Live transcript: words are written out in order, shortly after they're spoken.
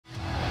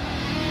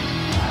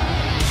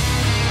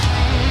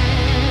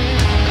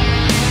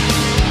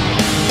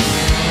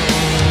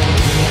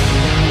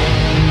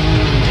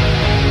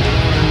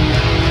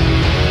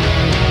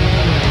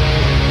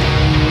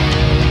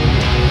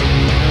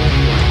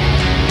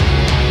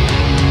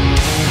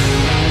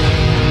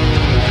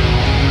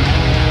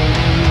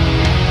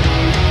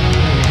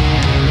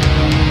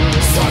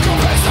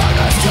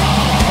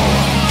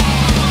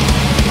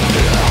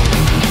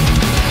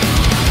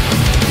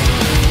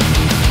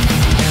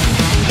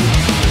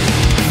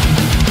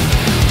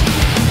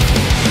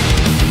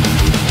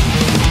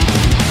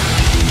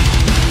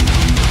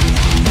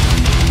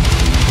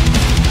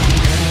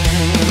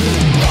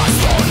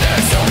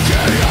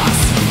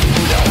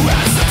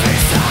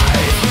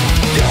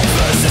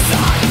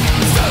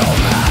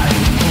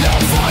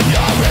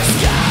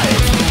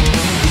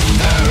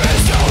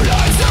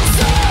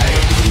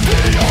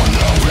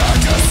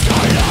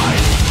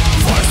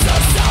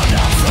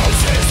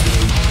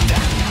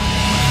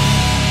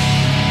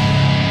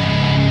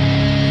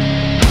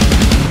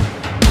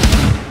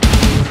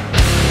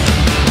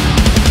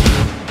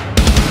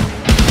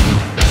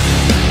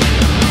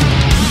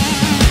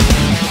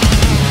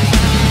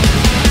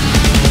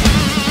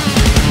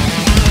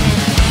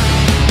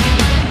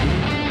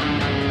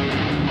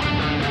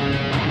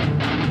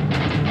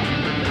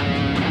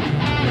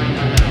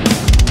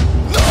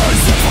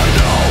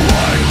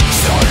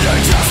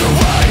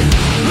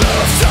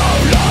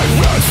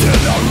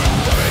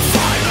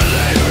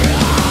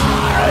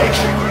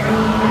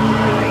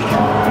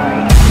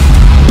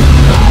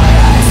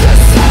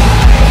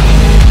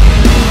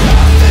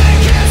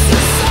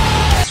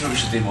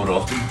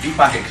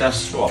packet of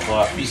crisps, what for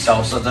that, wee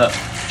salsa, that,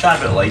 trying a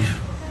bit of life.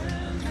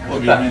 What a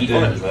bit of meat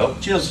on it as well.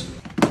 Cheers.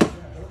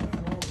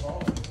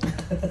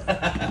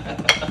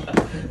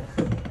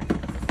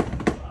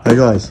 Hey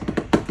guys,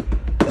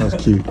 that was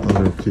cute, that was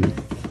real cute.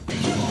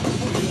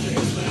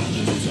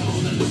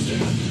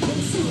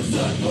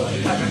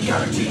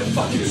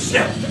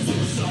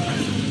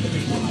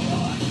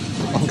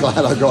 I'm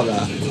glad I got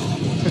that.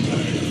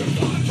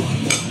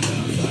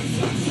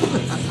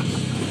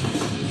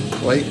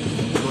 Great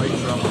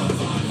drummer.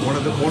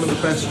 One of the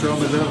best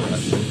drummers ever,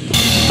 actually.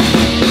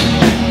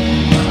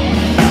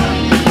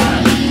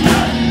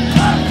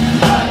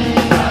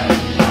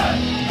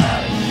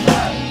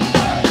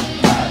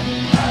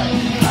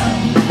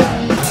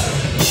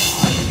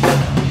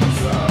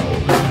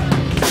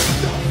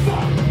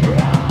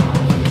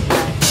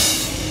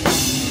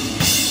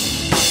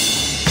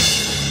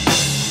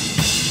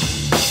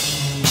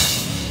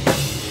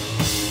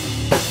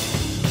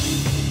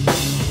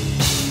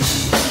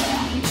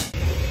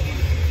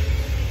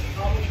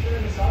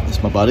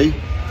 My buddy.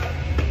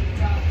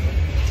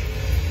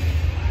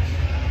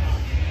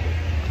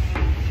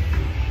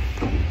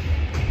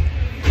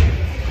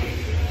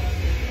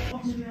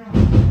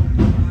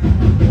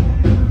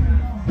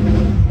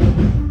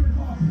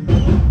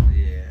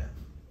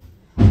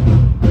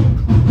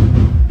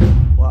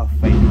 What a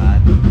fight,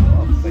 man.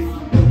 What a fight.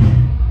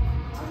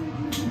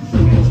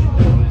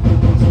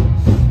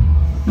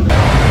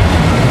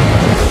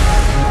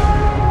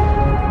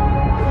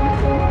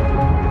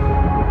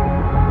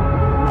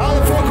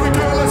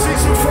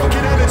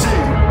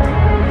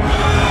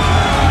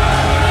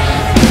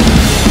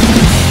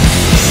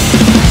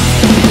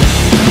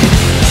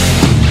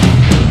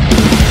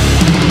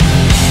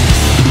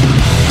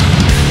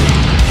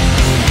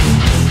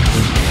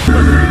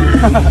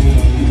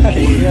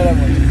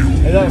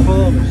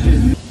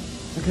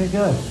 Okay,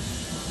 go.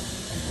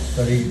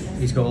 But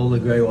he's got all the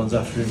grey ones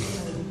after him.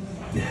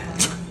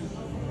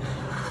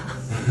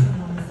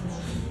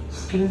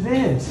 Look at his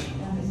ears.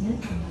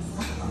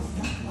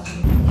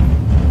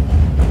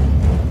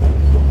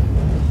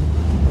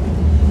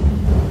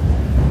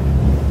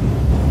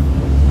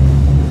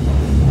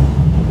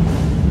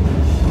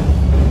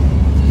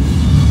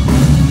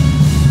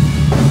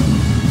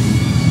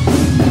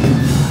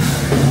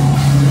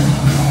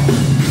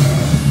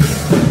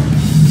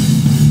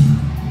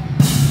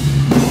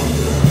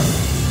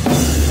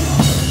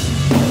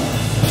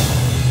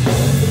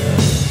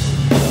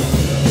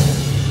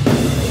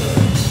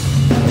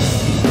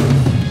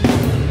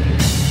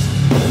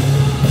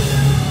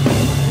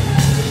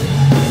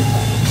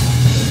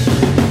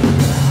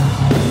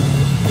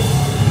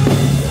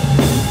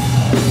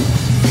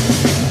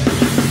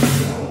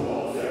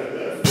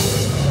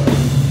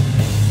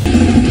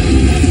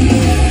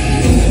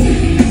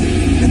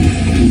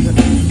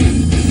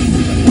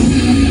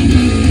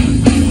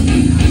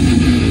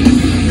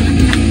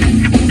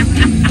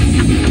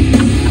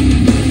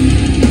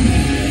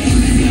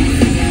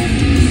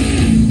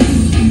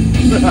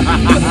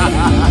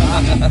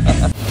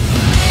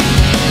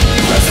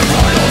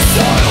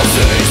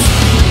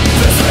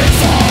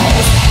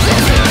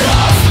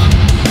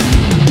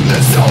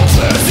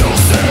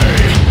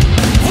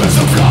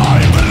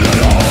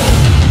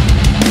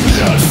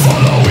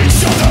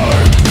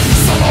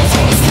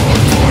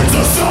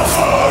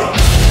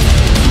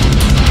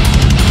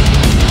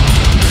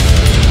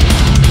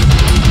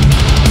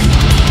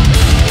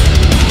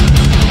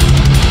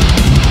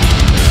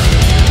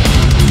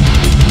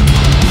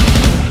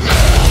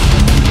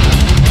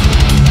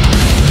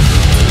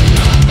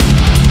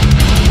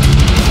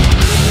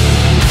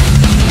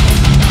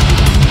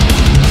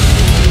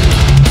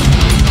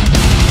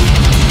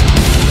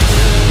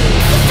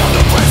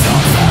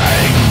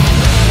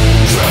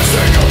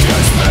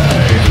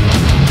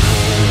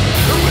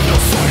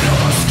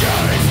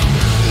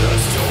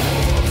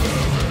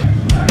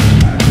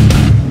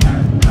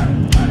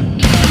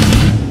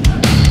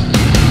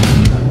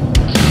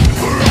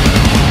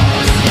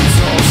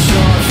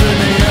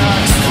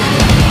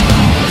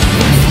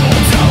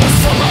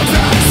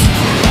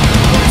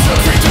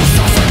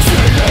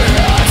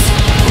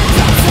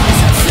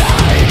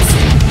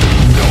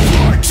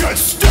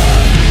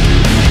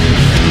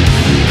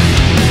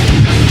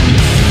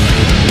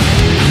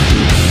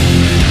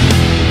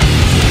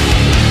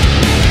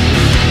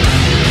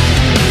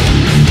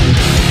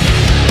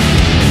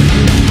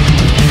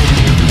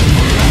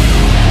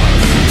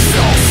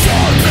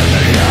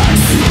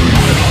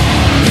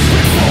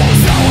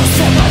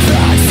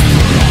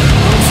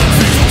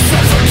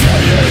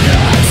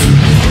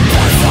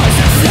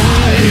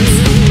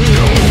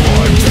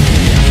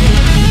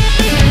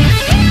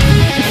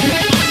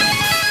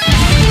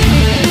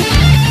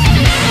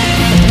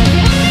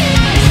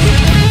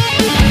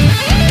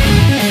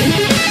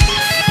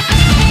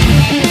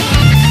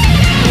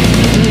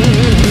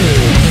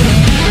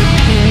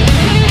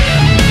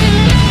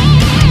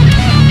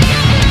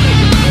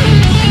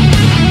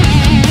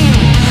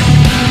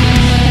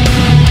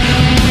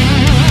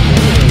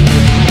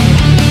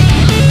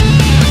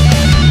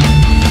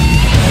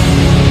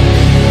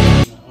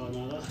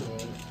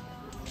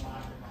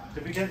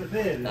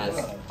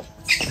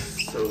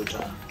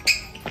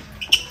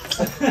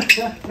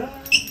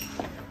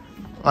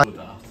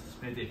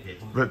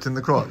 Ripped in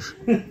the crotch.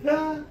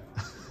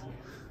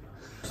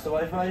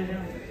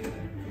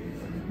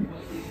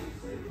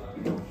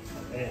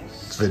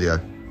 It's video.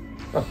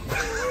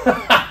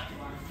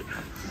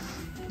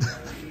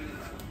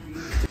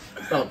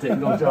 Stop taking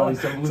no Charlie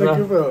symbols. Take a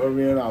photo of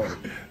me and Alex.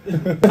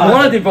 I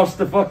wanted to bust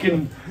the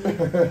fucking.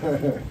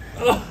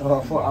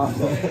 Oh,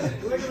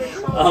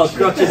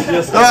 crotches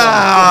just.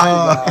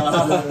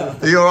 Ah!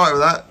 Are you alright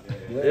with that?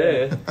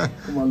 Yeah.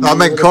 Come on, I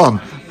meant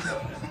con.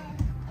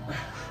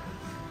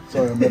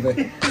 Sorry, I'm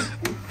heavy.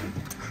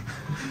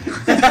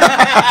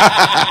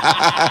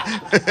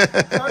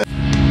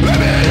 Let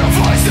me hear your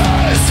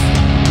voices.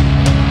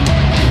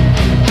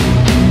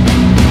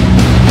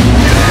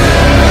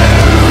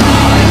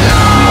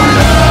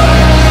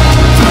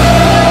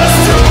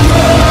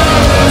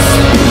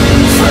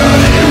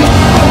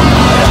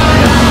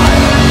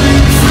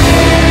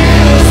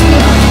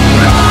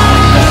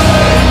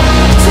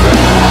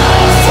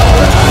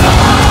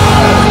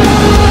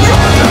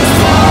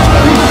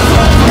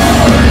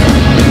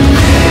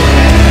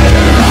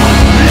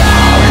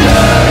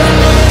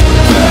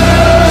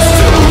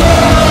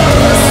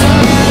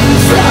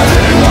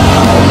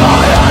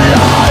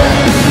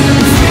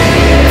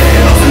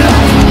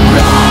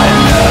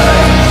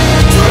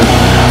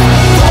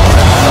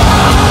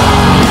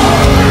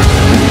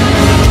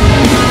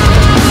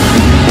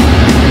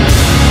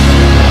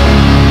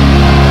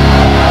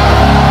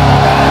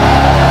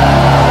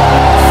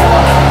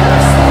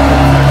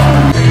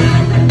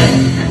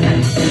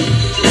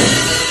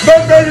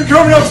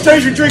 Coming off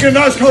stage and drinking a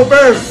nice cold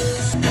beer.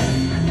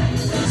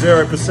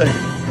 0%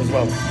 as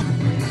well.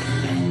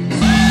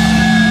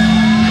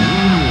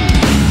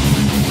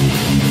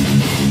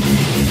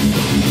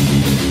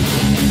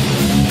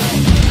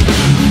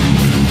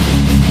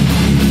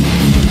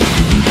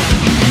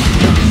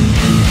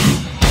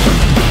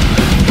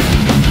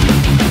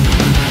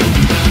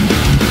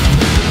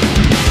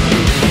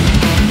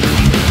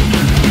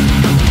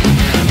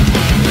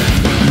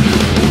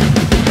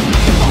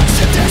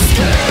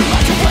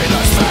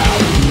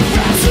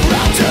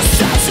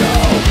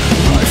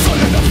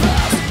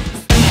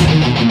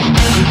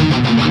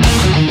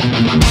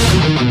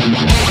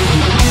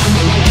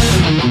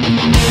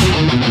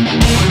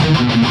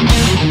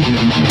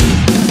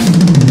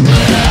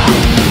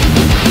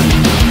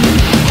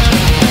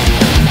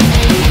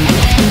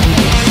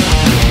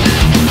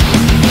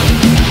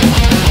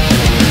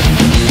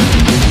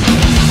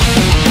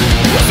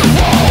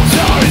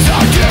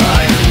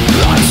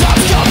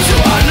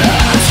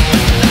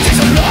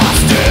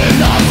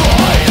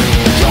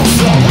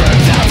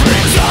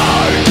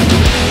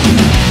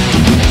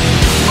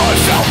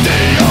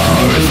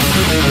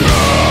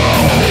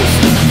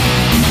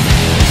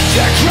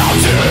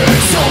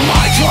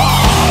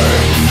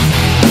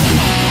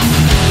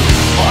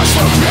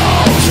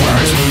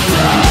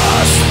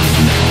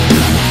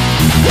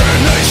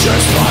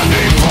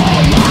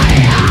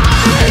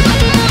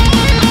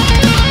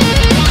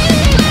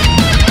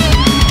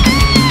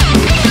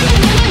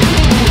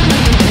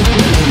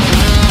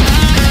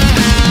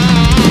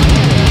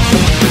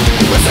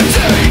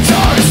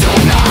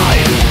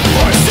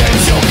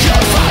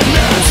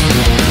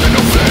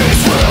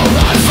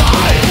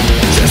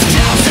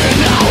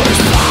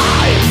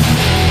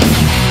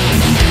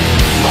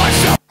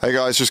 Hey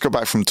guys, just got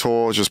back from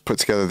tour, just put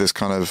together this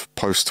kind of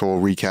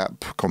post-tour recap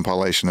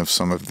compilation of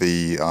some of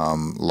the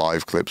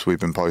live clips we've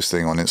been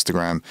posting on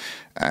Instagram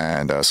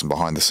and some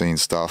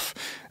behind-the-scenes stuff.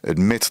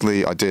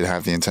 Admittedly, I did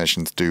have the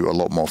intention to do a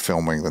lot more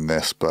filming than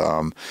this, but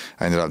I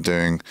ended up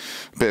doing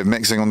a bit of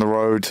mixing on the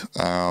road.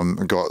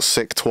 Got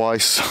sick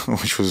twice,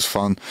 which was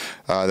fun.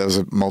 There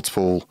was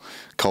multiple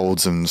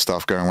colds and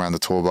stuff going around the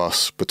tour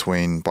bus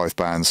between both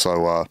bands,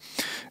 so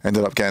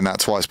ended up getting that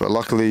twice, but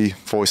luckily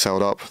voice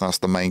held up. That's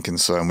the main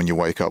concern when you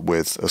wake up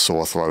with a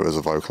sore throat as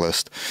a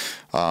vocalist.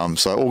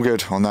 So all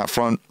good on that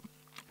front.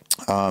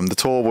 The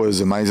tour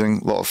was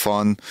amazing, a lot of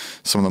fun,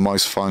 some of the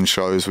most fun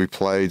shows we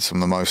played, some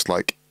of the most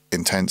like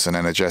intense and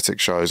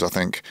energetic shows. I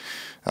think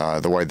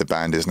the way the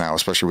band is now,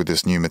 especially with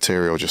this new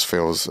material, just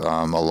feels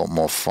a lot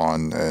more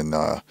fun and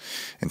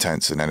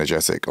intense and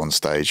energetic on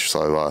stage.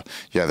 So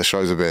yeah, the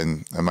shows have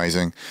been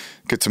amazing.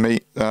 Good to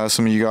meet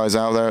some of you guys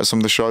out there at some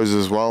of the shows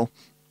as well.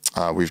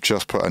 We've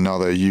just put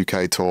another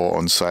UK tour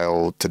on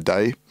sale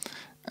today,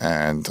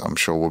 and I'm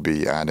sure we'll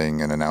be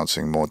adding and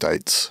announcing more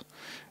dates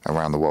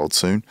around the world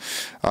soon.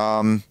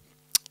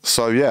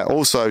 So yeah,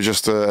 also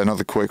just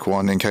another quick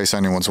one in case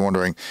anyone's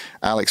wondering,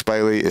 Alex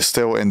Bailey is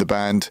still in the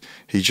band.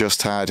 He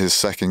just had his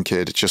second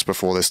kid just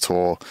before this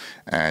tour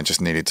and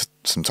just needed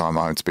some time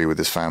at home to be with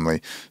his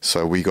family.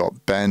 So we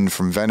got Ben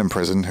from Venom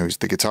Prison, who's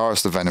the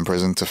guitarist of Venom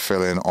Prison, to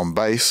fill in on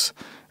bass,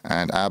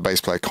 and our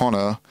bass player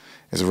Connor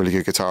is a really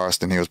good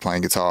guitarist and he was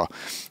playing guitar.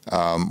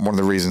 One of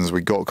the reasons we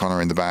got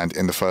Connor in the band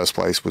in the first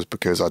place was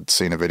because I'd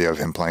seen a video of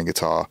him playing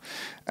guitar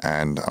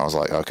and I was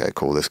like, okay,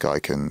 cool, this guy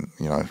can,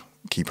 you know,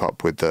 keep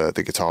up with the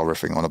guitar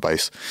riffing on a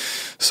bass.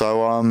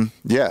 So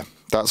yeah,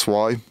 that's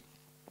why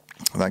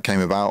that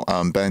came about.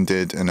 Ben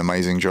did an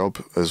amazing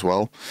job as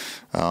well.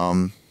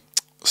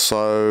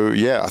 So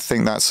yeah, I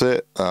think that's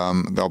it.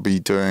 They'll be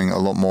doing a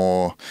lot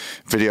more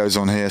videos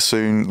on here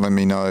soon. Let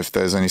me know if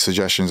there's any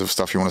suggestions of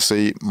stuff you want to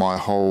see. My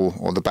whole,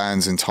 or the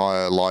band's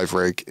entire live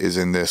rig is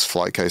in this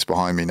flight case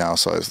behind me now.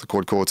 So it's the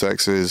quad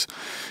cortexes,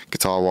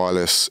 guitar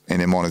wireless,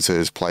 in-ear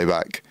monitors,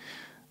 playback.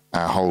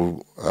 Our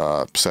whole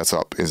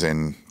setup is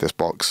in this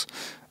box,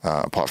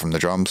 apart from the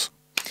drums.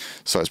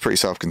 So it's pretty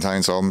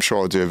self-contained, so I'm sure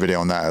I'll do a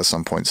video on that at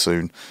some point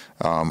soon.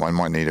 I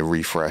might need a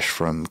refresh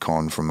from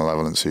Con from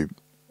Malevolence, who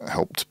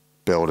helped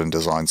build and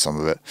design some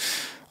of it.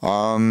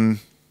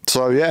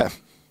 So yeah,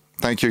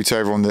 thank you to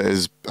everyone that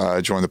has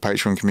joined the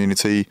Patreon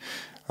community.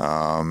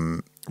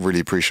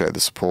 Really appreciate the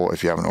support.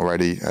 If you haven't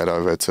already, head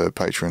over to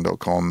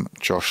patreon.com,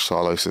 Josh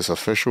Sylosis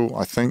Official,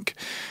 I think.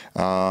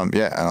 Yeah,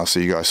 and I'll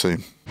see you guys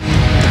soon.